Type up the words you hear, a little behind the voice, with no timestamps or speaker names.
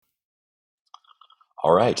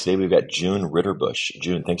All right, today we've got June Ritterbusch.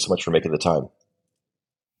 June, thanks so much for making the time.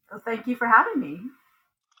 Well, thank you for having me.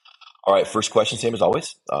 All right, first question, same as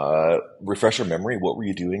always. Refresh your memory. What were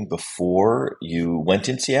you doing before you went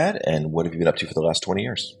to INSEAD, and what have you been up to for the last 20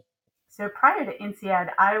 years? So prior to INSEAD,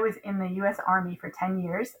 I was in the U.S. Army for 10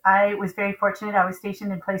 years. I was very fortunate. I was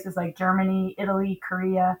stationed in places like Germany, Italy,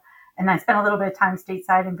 Korea, and I spent a little bit of time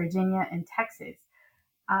stateside in Virginia and Texas.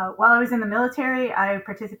 While I was in the military, I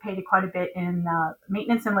participated quite a bit in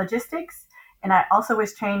maintenance and logistics, and I also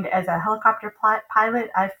was trained as a helicopter pilot.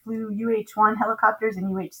 I flew UH-1 helicopters and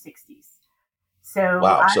UH-60s. So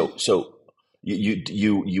Wow. I So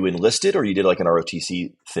you enlisted, or you did like an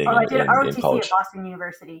ROTC thing Oh, I in did in, in ROTC at college? Boston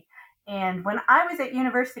University, and when I was at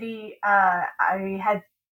university,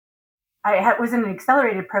 was in an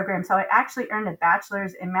accelerated program, so I actually earned a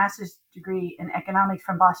bachelor's and master's degree in economics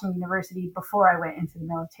from Boston University before I went into the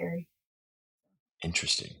military.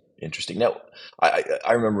 Interesting. Interesting. Now,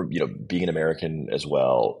 I remember being an American as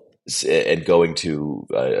well, and going to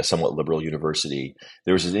a somewhat liberal university.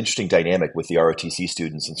 There was an interesting dynamic with the ROTC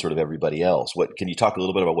students and sort of everybody else. What can you talk a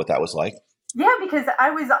little bit about what that was like? Yeah, because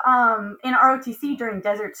I was in ROTC during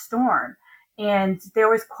Desert Storm, and there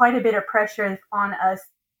was quite a bit of pressure on us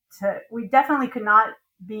to. We definitely could not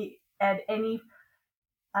be at any.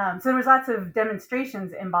 So there was lots of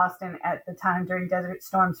demonstrations in Boston at the time during Desert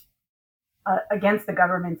Storms against the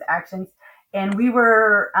government's actions. And we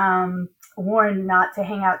were warned not to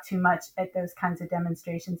hang out too much at those kinds of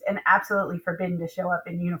demonstrations and absolutely forbidden to show up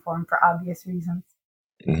in uniform for obvious reasons.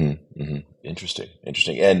 Interesting.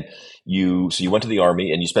 Interesting. And so you went to the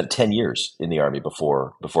army, and you spent 10 years in the army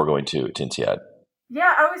before going to INSEAD.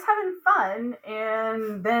 Yeah, I was having fun.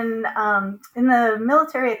 And then in the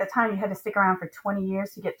military at the time, you had to stick around for 20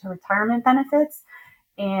 years to get to retirement benefits.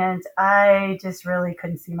 And I just really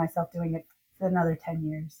couldn't see myself doing it for another 10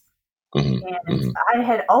 years. hmm And hmm I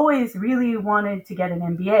had always really wanted to get an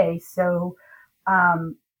MBA. So,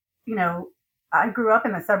 um, you know, I grew up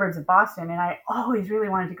in the suburbs of Boston and I always really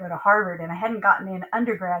wanted to go to Harvard and I hadn't gotten in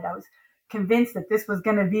undergrad. I was convinced that this was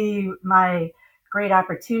going to be my great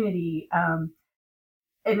opportunity.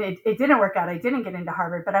 And it didn't work out. I didn't get into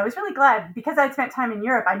Harvard, but I was really glad because I'd spent time in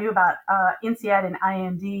Europe. I knew about INSEAD and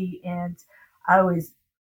IMD, and I was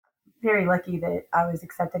very lucky that I was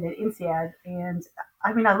accepted at INSEAD. And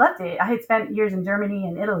I mean, I loved it. I had spent years in Germany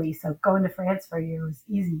and Italy, so going to France for a year was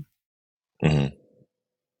easy. hmm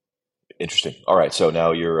Interesting. All right. So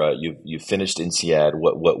now you've finished INSEAD.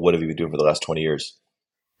 What have you been doing for the last 20 years?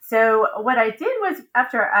 So what I did was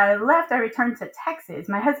after I left, I returned to Texas.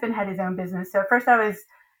 My husband had his own business. So at first I was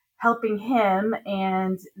helping him,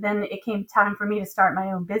 and then it came time for me to start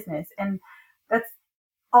my own business. And that's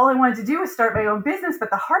all I wanted to do was start my own business.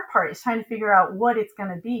 But the hard part is trying to figure out what it's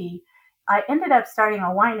going to be. I ended up starting a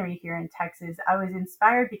winery here in Texas. I was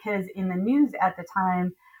inspired because in the news at the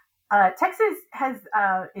time, Texas has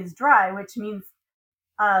is dry, which means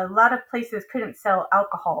a lot of places couldn't sell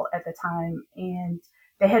alcohol at the time, and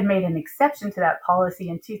they had made an exception to that policy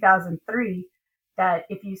in 2003 that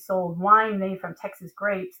if you sold wine made from Texas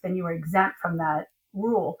grapes, then you were exempt from that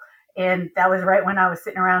rule. And that was right when I was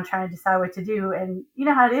sitting around trying to decide what to do. And you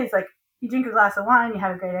know how it is, like you drink a glass of wine, you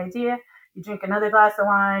have a great idea. You drink another glass of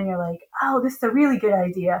wine, you're like, oh, this is a really good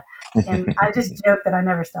idea. And I just joke that I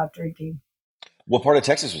never stopped drinking. What part of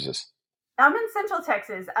Texas was this? I'm in Central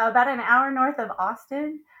Texas, about an hour north of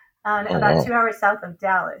Austin, and Oh, about wow. 2 hours south of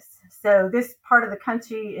Dallas. So this part of the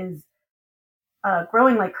country is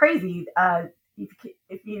growing like crazy.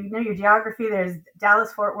 If you know your geography, there's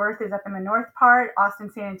Dallas Fort Worth is up in the north part, Austin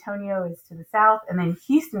San Antonio is to the south, and then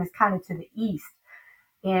Houston is kind of to the east.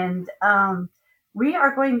 And we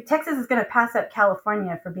are going, Texas is going to pass up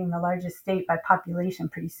California for being the largest state by population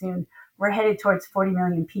pretty soon. We're headed towards 40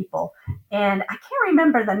 million people. And I can't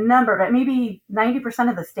remember the number, but maybe 90%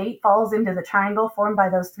 of the state falls into the triangle formed by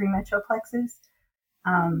those three metroplexes.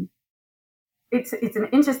 Um, it's an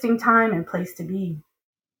interesting time and place to be.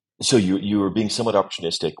 So you were being somewhat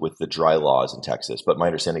opportunistic with the dry laws in Texas, but my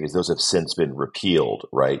understanding is those have since been repealed,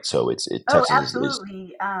 right? So Oh, Texas is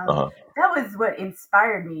absolutely. uh-huh. That was what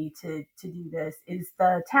inspired me to do this. Is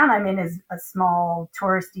the town I'm in is a small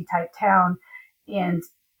touristy type town, and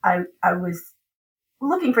I was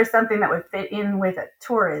looking for something that would fit in with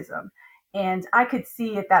tourism. And I could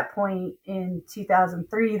see at that point in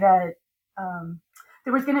 2003 that um,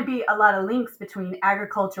 there was going to be a lot of links between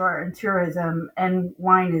agriculture and tourism, and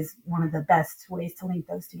wine is one of the best ways to link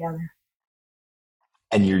those together.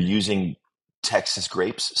 And you're using Texas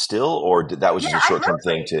grapes still, or that was Yeah, just a I short grow term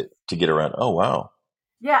thing grapes. to get around? Oh, wow.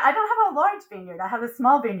 Yeah, I don't have a large vineyard. I have a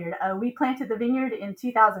small vineyard. We planted the vineyard in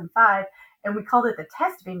 2005, and we called it the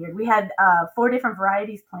test vineyard. We had 4 different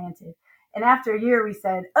varieties planted. And after a year, we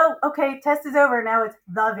said, oh, okay, test is over. Now it's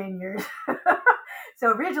the vineyard. So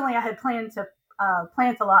originally I had planned to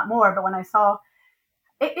plant a lot more, but when I saw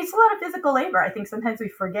it's a lot of physical labor, I think sometimes we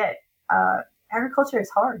forget. Agriculture is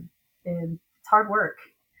hard, and it's hard work,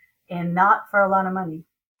 and not for a lot of money.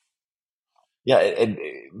 Yeah, and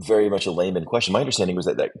very much a layman question. My understanding was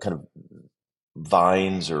that that kind of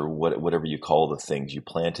vines or whatever you call the things you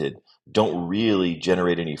planted don't really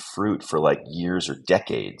generate any fruit for like years or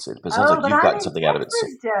decades. It sounds Oh, like but you've I'm gotten in something out of it. So,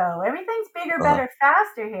 Texas, Joe. Everything's bigger, uh-huh, better,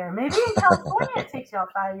 faster here. Maybe in California it takes you all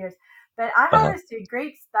 5 years. But I uh-huh. harvested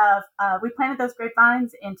grape stuff. We planted those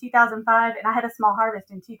grapevines in 2005, and I had a small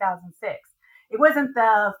harvest in 2006. It wasn't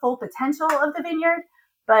the full potential of the vineyard,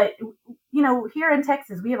 but here in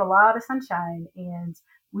Texas, we have a lot of sunshine, and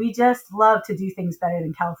we just love to do things better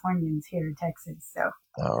than Californians here in Texas. So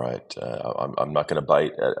All right. I'm not going to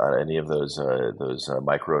bite at any of those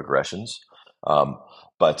microaggressions. Um,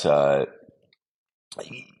 but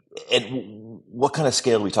and what kind of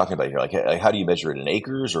scale are we talking about here? Like, how do you measure it in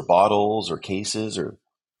acres or bottles or cases or?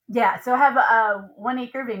 yeah, so I have a 1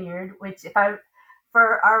 acre vineyard, which if I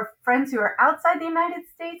for our friends who are outside the United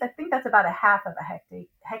States, I think that's about a half of a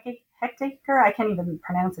hectare. I can't even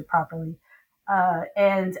pronounce it properly.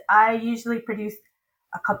 And I usually produce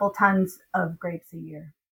a couple tons of grapes a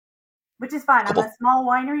year, which is fine. I'm a Couple, small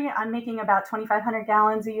winery. I'm making about 2,500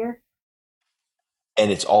 gallons a year.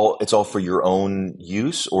 and it's all for your own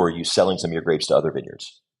use, or are you selling some of your grapes to other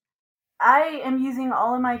vineyards? I am using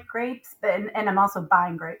all of my grapes, and I'm also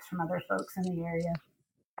buying grapes from other folks in the area.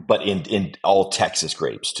 But in all Texas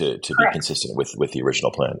grapes to be Correct. consistent with the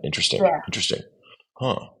original plan. Interesting, Yeah. interesting,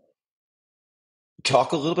 huh?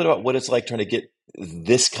 Talk a little bit about what it's like trying to get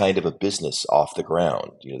this kind of a business off the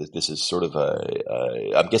ground. This is sort of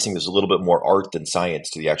I'm guessing there's a little bit more art than science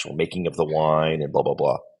to the actual making of the wine and blah blah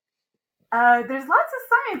blah. There's lots of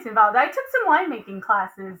science involved. I took some winemaking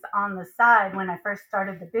classes on the side when I first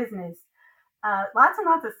started the business. Lots and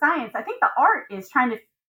lots of science. I think the art is trying to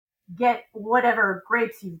get whatever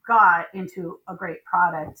grapes you've got into a great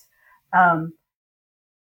product. Um,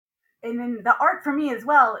 and then the art for me as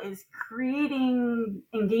well is creating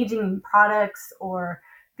engaging products or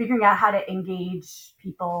figuring out how to engage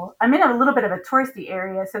people. I'm in a little bit of a touristy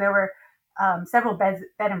area, so there were several bed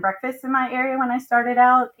and breakfasts in my area when I started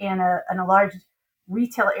out, and a large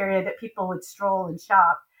retail area that people would stroll and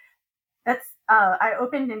shop. That's I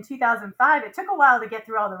opened in 2005. It took a while to get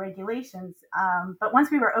through all the regulations, but once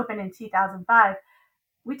we were open in 2005,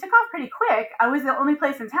 we took off pretty quick. I was the only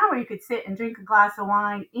place in town where you could sit and drink a glass of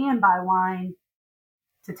wine and buy wine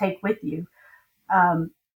to take with you.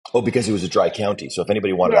 Um, Oh, because it was a dry county, so if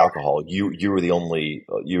anybody wanted yeah, alcohol, you were the only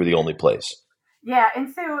place. yeah.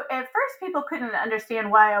 And so at first, people couldn't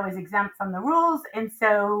understand why I was exempt from the rules, and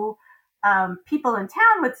so people in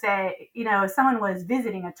town would say, if someone was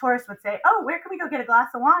visiting, a tourist would say, "Oh, where can we go get a glass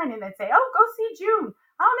of wine?" And they'd say, "Oh, go see June.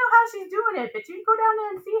 I don't know how she's doing it, but you go down there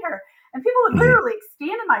and see her." And people would Mhm. literally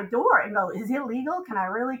stand at my door and go, "Is it legal? Can I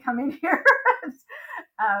really come in here?"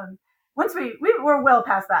 um, Once we were well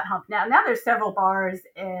past that hump. Now there's several bars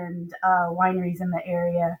and wineries in the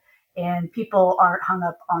area, and people aren't hung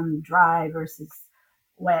up on dry versus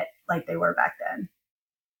wet like they were back then.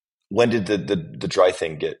 When did the dry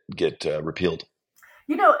thing get repealed?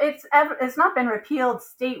 It's not been repealed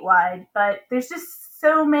statewide, but there's just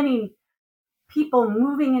so many people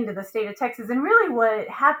moving into the state of Texas. And really what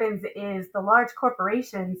happens is the large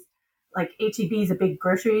corporations, like HEB is a big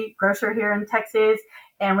grocer here in Texas.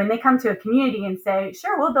 And when they come to a community and say,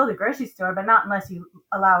 sure, we'll build a grocery store, but not unless you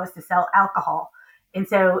allow us to sell alcohol. And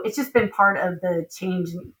so it's just been part of the change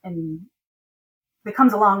and that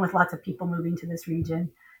comes along with lots of people moving to this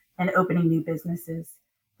region and opening new businesses.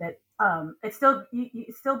 That it's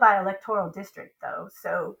still by electoral district though,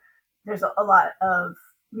 so there's a lot of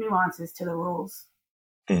nuances to the rules.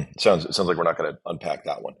 Sounds like we're not going to unpack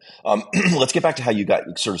that one. Let's get back to how you got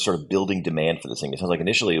sort of building demand for this thing. It sounds like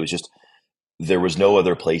initially it was just there was no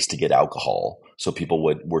other place to get alcohol, so people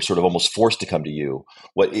were sort of almost forced to come to you.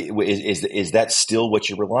 Is that still what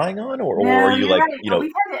you're relying on, or are No, you you're like right.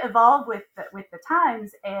 We've had to evolve with the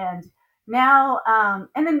times, and now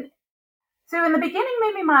and then so in the beginning,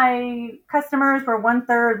 maybe my customers were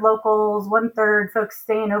 1/3 locals, 1/3 folks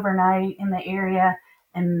staying overnight in the area,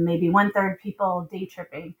 and maybe 1/3 people day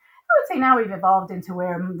tripping. I would say now we've evolved into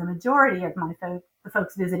where the majority of the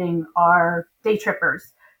folks visiting are day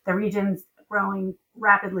trippers. The region's growing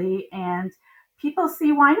rapidly, and people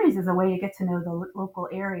see wineries as a way to get to know the local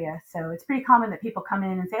area. So it's pretty common that people come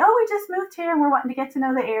in and say, "Oh, we just moved here and we're wanting to get to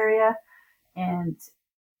know the area." And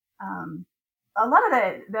um, a lot of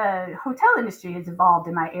the hotel industry has evolved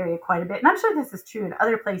in my area quite a bit, and I'm sure this is true in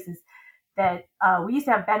other places. That we used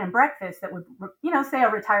to have bed and breakfast that would, say a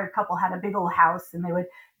retired couple had a big old house and they would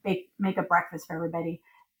make a breakfast for everybody.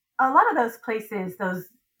 A lot of those places, those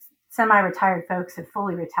semi-retired folks have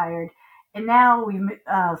fully retired, and now we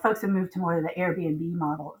folks have moved to more of the Airbnb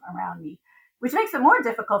model around me, which makes it more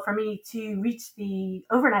difficult for me to reach the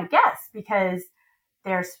overnight guests because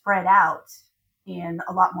they're spread out and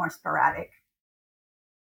a lot more sporadic.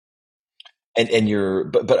 And you're,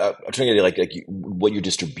 but I'm trying to get what your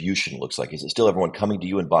distribution looks like. Is it still everyone coming to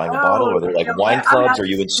you and buying a bottle, Oh or are there like no, wine I'm clubs? not Are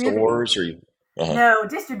you in distributing. stores? Or you? Uh-huh. No,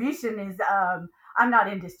 distribution is I'm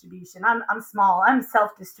not in distribution. I'm small. I'm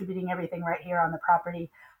self-distributing everything right here on the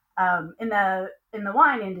property. In the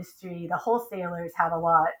wine industry, the wholesalers have a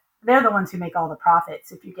lot. They're the ones who make all the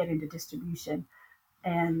profits if you get into distribution.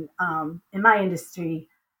 And in my industry,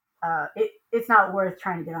 it's not worth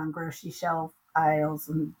trying to get on grocery shelf aisles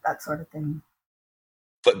and that sort of thing.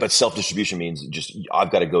 But self distribution means just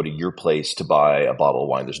I've got to go to your place to buy a bottle of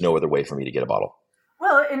wine. There's no other way for me to get a bottle.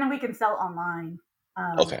 Well, and then we can sell online.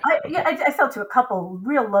 Okay. Yeah, Okay. I sell to a couple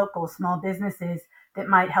real local small businesses that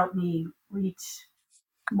might help me reach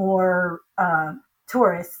more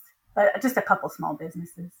tourists, but just a couple small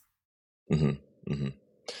businesses. hmm hmm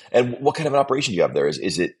And what kind of an operation do you have there? Is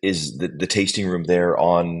the tasting room there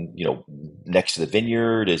on next to the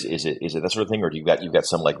vineyard? Is it that sort of thing, or do you've got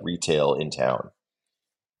some like retail in town?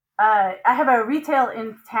 I have a retail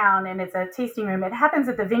in town, and it's a tasting room. It happens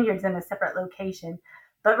at the vineyards in a separate location,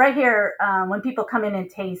 but right here, when people come in and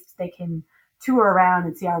taste, they can tour around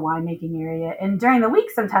and see our winemaking area. And during the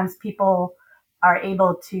week, sometimes people are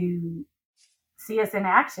able to see us in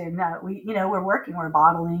action. We're working, we're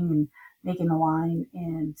bottling and making the wine,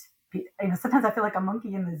 and sometimes I feel like a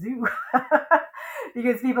monkey in the zoo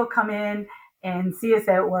because people come in and see us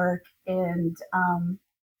at work and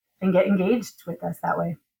get engaged with us that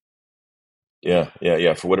way. Yeah, yeah,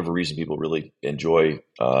 yeah. For whatever reason, people really enjoy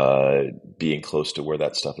being close to where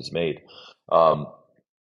that stuff is made. Um,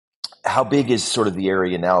 how big is sort of the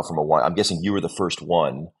area now from a wine? I'm guessing you were the first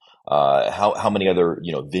one. How many other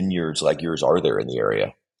vineyards like yours are there in the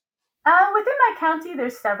area? Within my county,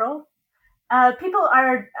 there's several. People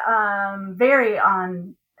are vary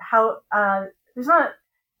on how. There's not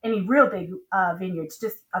any real big vineyards,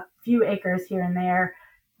 just a few acres here and there.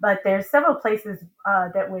 But there's several places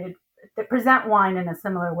that present wine in a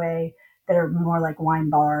similar way that are more like wine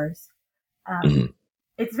bars. Um, Mhm.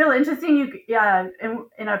 it's really interesting.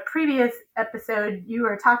 In a previous episode, you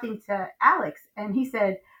were talking to Alex, and he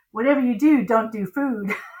said, "Whatever you do, don't do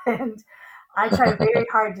food." And I try very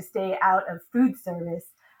hard to stay out of food service.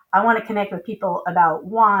 I want to connect with people about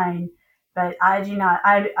wine, but I do not.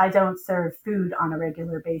 I don't serve food on a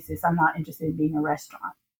regular basis. I'm not interested in being a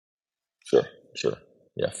restaurant. Sure, sure.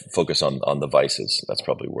 Yeah, focus on the vices. That's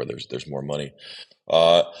probably where there's more money.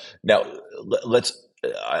 Uh, now let's.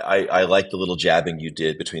 I like the little jabbing you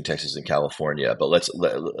did between Texas and California, but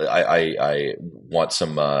I want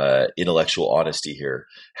some intellectual honesty here.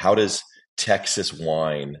 How does Texas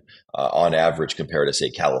wine, on average, compare to say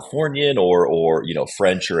Californian or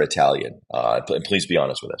French or Italian? And please be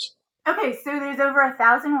honest with us. Okay, so there's over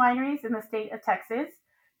 1,000 wineries in the state of Texas.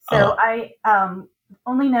 So Uh-huh. I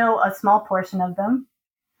only know a small portion of them.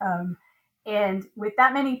 Um, and with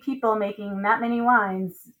that many people making that many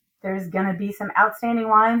wines, there's going to be some outstanding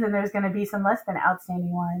wines, and there's going to be some less than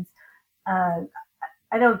outstanding wines. Uh,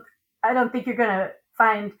 I don't, I don't think you're going to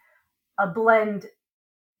find a blend.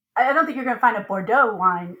 I don't think you're going to find a Bordeaux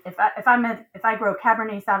wine if I grow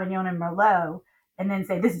Cabernet Sauvignon and Merlot and then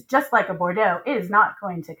say this is just like a Bordeaux. It is not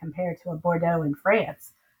going to compare to a Bordeaux in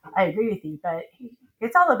France. I agree with you, but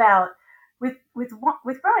it's all about with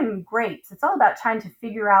growing grapes. It's all about trying to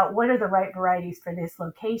figure out what are the right varieties for this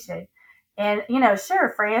location. And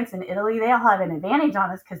sure, France and Italy they all have an advantage on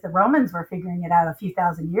us because the Romans were figuring it out a few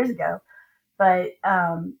thousand years ago. But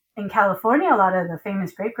in California, a lot of the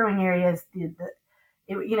famous grape growing areas,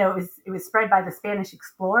 it was spread by the Spanish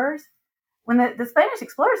explorers. When the Spanish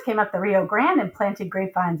explorers came up the Rio Grande and planted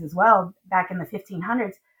grapevines as well back in the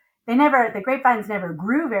 1500s, the grapevines never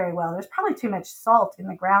grew very well. There's probably too much salt in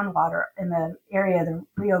the groundwater in the area of the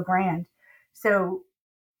Rio Grande. So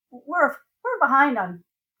we're behind on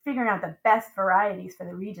figuring out the best varieties for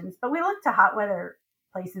the regions, but we look to hot weather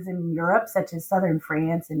places in Europe, such as southern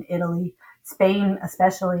France and Italy, Spain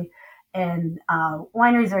especially, and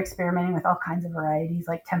wineries are experimenting with all kinds of varieties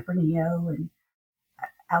like Tempranillo and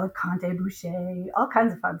Alicante Boucher, all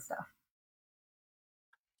kinds of fun stuff.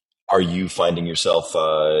 Are you finding yourself,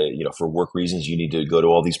 for work reasons, you need to go to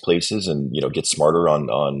all these places and get smarter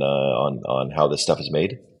on how this stuff is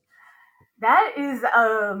made? That is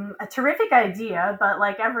a terrific idea, but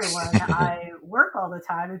like everyone, I work all the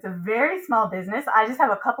time. It's a very small business. I just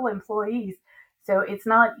have a couple employees, so it's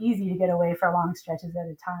not easy to get away for long stretches at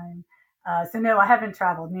a time. So no, I haven't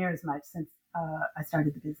traveled near as much since I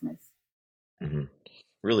started the business. Mhm.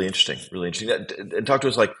 Really interesting. Really interesting. And talk to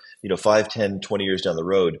us like, 5, 10, 20 years down the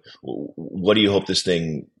road, what do you hope this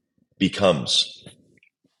thing becomes?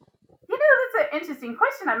 That's an interesting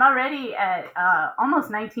question. I'm already at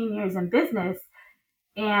almost 19 years in business,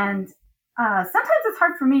 and sometimes it's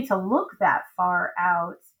hard for me to look that far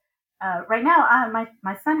out. Right now,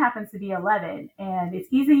 my son happens to be 11, and it's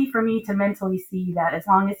easy for me to mentally see that as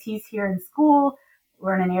long as he's here in school,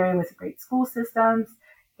 we're in an area with great school systems,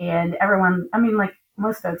 and everyone. I mean, like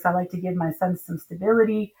most folks, I like to give my son some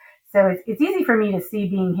stability. So it's easy for me to see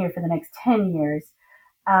being here for the next 10 years.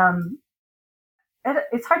 Um,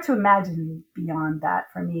 it's hard to imagine beyond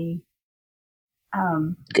that for me.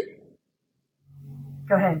 Um,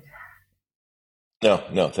 Go ahead. No,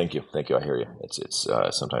 no, thank you. Thank you. I hear you. It's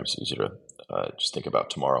sometimes easier to just think about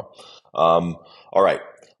tomorrow. All right.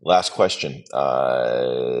 Last question.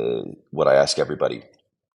 What I ask everybody,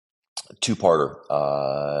 two-parter.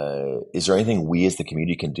 Is there anything we as the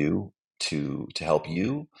community can do to help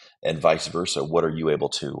you, and vice versa? What are you able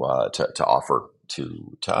to offer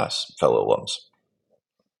to us, fellow alums?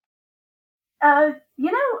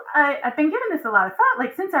 I've been giving this a lot of thought.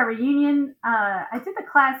 Like since our reunion, I did the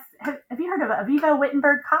class. Have you heard of Aviva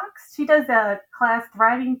Wittenberg Cox? She does a class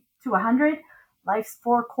Thriving to 100, Life's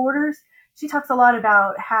Four Quarters. She talks a lot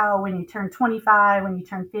about how when you turn 25, when you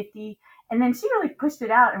turn 50, and then she really pushed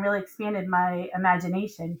it out and really expanded my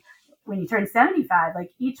imagination. When you turn 75,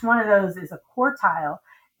 like each one of those is a quartile.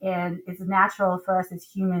 And it's natural for us as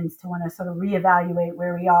humans to want to sort of reevaluate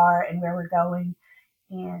where we are and where we're going,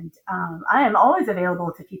 and I am always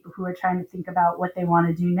available to people who are trying to think about what they want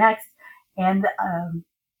to do next. And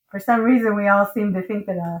for some reason, we all seem to think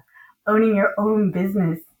that owning your own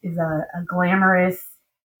business is a glamorous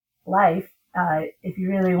life. If you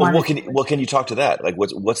really Well, want to, what can you talk to that? Like,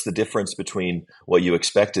 what's the difference between what you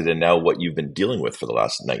expected and now what you've been dealing with for the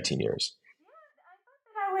last 19 years?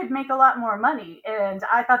 I would make a lot more money, and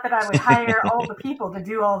I thought that I would hire all the people to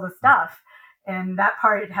do all the stuff, and that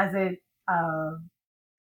part hasn't uh,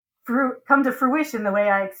 come to fruition the way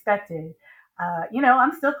I expected.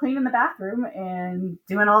 I'm still cleaning the bathroom and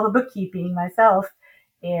doing all the bookkeeping myself.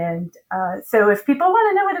 And so, if people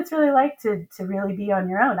want to know what it's really like to really be on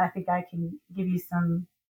your own, I think I can give you some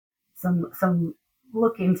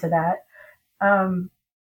look into that. Um,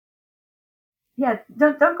 yeah,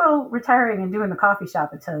 don't go retiring and doing the coffee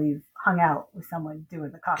shop until you've hung out with someone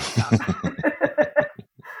doing the coffee shop.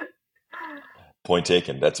 Point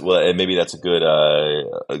taken. That's well, and maybe that's a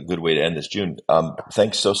good way to end this, June.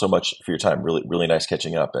 Thanks so much for your time. Really nice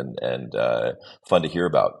catching up, and fun to hear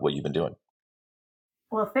about what you've been doing.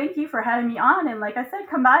 Well, thank you for having me on. And like I said,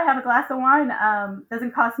 come by, have a glass of wine.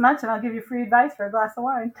 Doesn't cost much, and I'll give you free advice for a glass of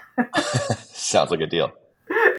wine. Sounds like a deal.